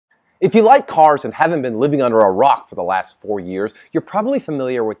If you like cars and haven't been living under a rock for the last 4 years, you're probably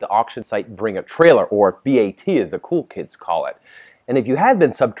familiar with the auction site Bring a Trailer, or BAT as the cool kids call it. And if you have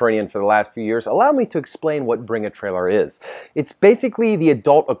been subterranean for the last few years, allow me to explain what Bring a Trailer is. It's basically the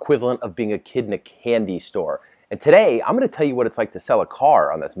adult equivalent of being a kid in a candy store. And today, I'm going to tell you what it's like to sell a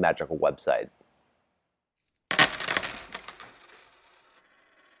car on this magical website.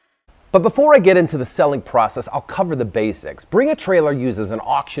 But before I get into the selling process, I'll cover the basics. Bring a Trailer uses an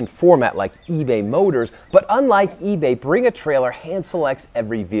auction format like eBay Motors, but unlike eBay, Bring a Trailer hand selects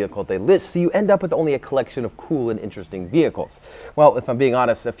every vehicle they list, so you end up with only a collection of cool and interesting vehicles. Well, if I'm being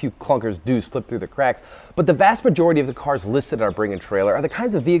honest, a few clunkers do slip through the cracks, but the vast majority of the cars listed on Bring a Trailer are the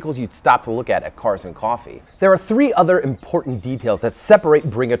kinds of vehicles you'd stop to look at Cars and Coffee. There are 3 other important details that separate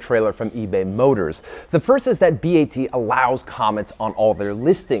Bring a Trailer from eBay Motors. The first is that BAT allows comments on all their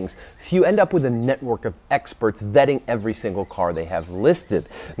listings, so you end up with a network of experts vetting every single car they have listed.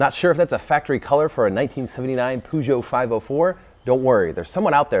 Not sure if that's a factory color for a 1979 Peugeot 504? Don't worry, there's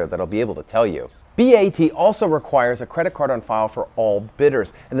someone out there that'll be able to tell you. BAT also requires a credit card on file for all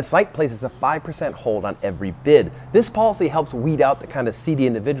bidders, and the site places a 5% hold on every bid. This policy helps weed out the kind of seedy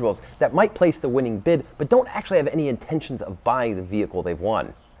individuals that might place the winning bid but don't actually have any intentions of buying the vehicle they've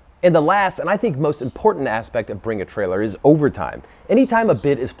won. And the last, and I think most important aspect of Bring a Trailer is overtime. Anytime a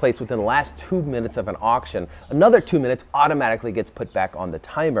bid is placed within the last 2 minutes of an auction, another 2 minutes automatically gets put back on the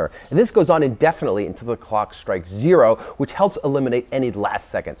timer. And this goes on indefinitely until the clock strikes 0, which helps eliminate any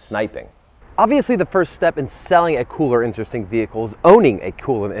last-second sniping. Obviously, the first step in selling a cool or interesting vehicle is owning a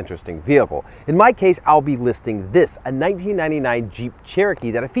cool and interesting vehicle. In my case, I'll be listing this, a 1999 Jeep Cherokee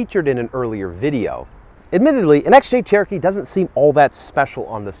that I featured in an earlier video. Admittedly, an XJ Cherokee doesn't seem all that special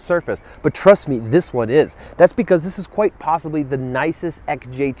on the surface, but trust me, this one is. That's because this is quite possibly the nicest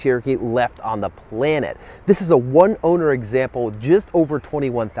XJ Cherokee left on the planet. This is a one-owner example with just over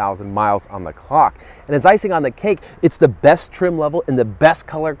 21,000 miles on the clock. And as icing on the cake, it's the best trim level and the best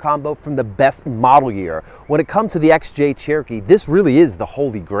color combo from the best model year. When it comes to the XJ Cherokee, this really is the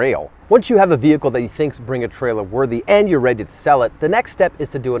holy grail. Once you have a vehicle that you think's Bring a Trailer worthy and you're ready to sell it, the next step is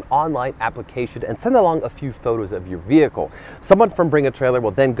to do an online application and send along a few photos of your vehicle. Someone from Bring a Trailer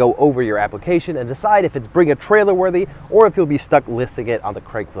will then go over your application and decide if it's Bring a Trailer worthy or if you'll be stuck listing it on the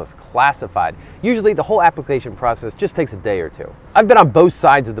Craigslist classified. Usually the whole application process just takes a day or 2. I've been on both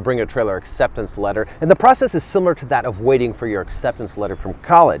sides of the Bring a Trailer acceptance letter, and the process is similar to that of waiting for your acceptance letter from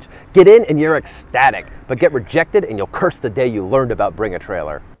college. Get in and you're ecstatic, but get rejected and you'll curse the day you learned about Bring a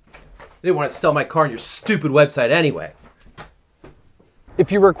Trailer. I didn't want to sell my car on your stupid website anyway.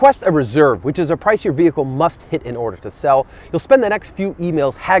 If you request a reserve, which is a price your vehicle must hit in order to sell, you'll spend the next few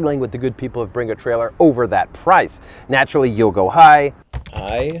emails haggling with the good people of Bring a Trailer over that price. Naturally, you'll go high.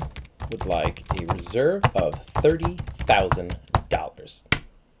 I would like a reserve of $30,000.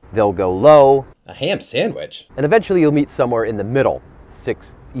 They'll go low. A ham sandwich? And eventually you'll meet somewhere in the middle,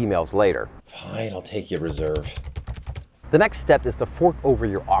 6 emails later. Fine, I'll take your reserve. The next step is to fork over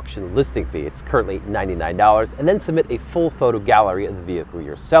your auction listing fee. It's currently $99, and then submit a full photo gallery of the vehicle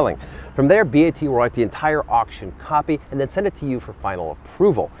you're selling. From there, BAT will write the entire auction copy and then send it to you for final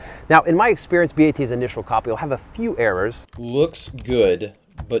approval. Now, in my experience, BAT's initial copy will have a few errors. Looks good,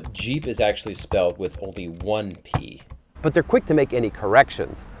 but Jeep is actually spelled with only 1 P. But they're quick to make any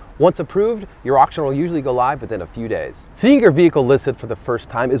corrections. Once approved, your auction will usually go live within a few days. Seeing your vehicle listed for the first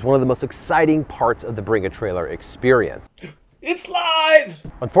time is one of the most exciting parts of the Bring a Trailer experience. It's live!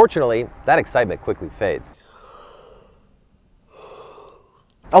 Unfortunately, that excitement quickly fades.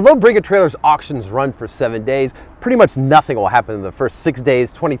 Although Bring a Trailer's auctions run for 7 days, pretty much nothing will happen in the first 6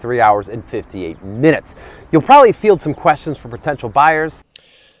 days, 23 hours, and 58 minutes. You'll probably field some questions from potential buyers.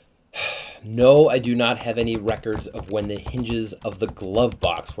 No, I do not have any records of when the hinges of the glove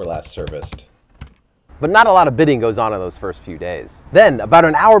box were last serviced. But not a lot of bidding goes on in those first few days. Then, about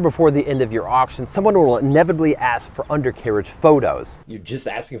an hour before the end of your auction, someone will inevitably ask for undercarriage photos. You're just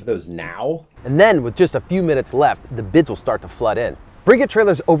asking for those now? And then, with just a few minutes left, the bids will start to flood in. Bring a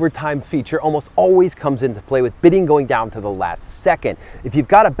Trailer's overtime feature almost always comes into play with bidding going down to the last second. If you've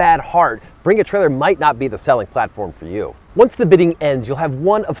got a bad heart, Bring a Trailer might not be the selling platform for you. Once the bidding ends, you'll have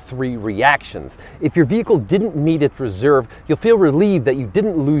one of 3 reactions. If your vehicle didn't meet its reserve, you'll feel relieved that you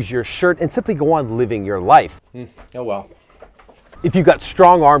didn't lose your shirt and simply go on living your life. Oh well. If you got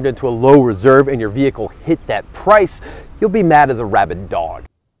strong-armed into a low reserve and your vehicle hit that price, you'll be mad as a rabid dog.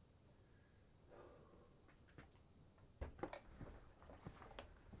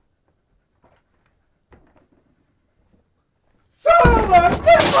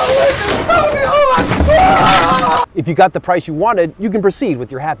 If you got the price you wanted, you can proceed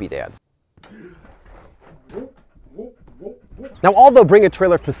with your happy dance. Now, although Bring a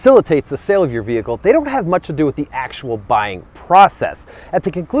Trailer facilitates the sale of your vehicle, they don't have much to do with the actual buying process. At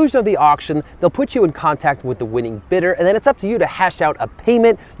the conclusion of the auction, they'll put you in contact with the winning bidder, and then it's up to you to hash out a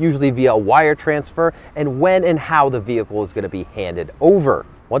payment, usually via a wire transfer, and when and how the vehicle is going to be handed over.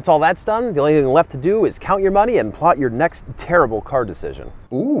 Once all that's done, the only thing left to do is count your money and plot your next terrible car decision.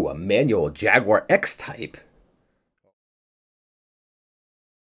 Ooh, a manual Jaguar X-Type.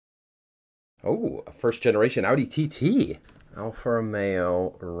 Oh, a first-generation Audi TT. Alfa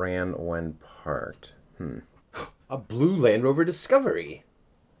Romeo ran when parked. A blue Land Rover Discovery.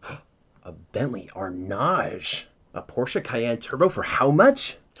 A Bentley Arnage. A Porsche Cayenne Turbo for how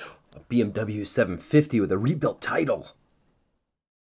much? A BMW 750 with a rebuilt title.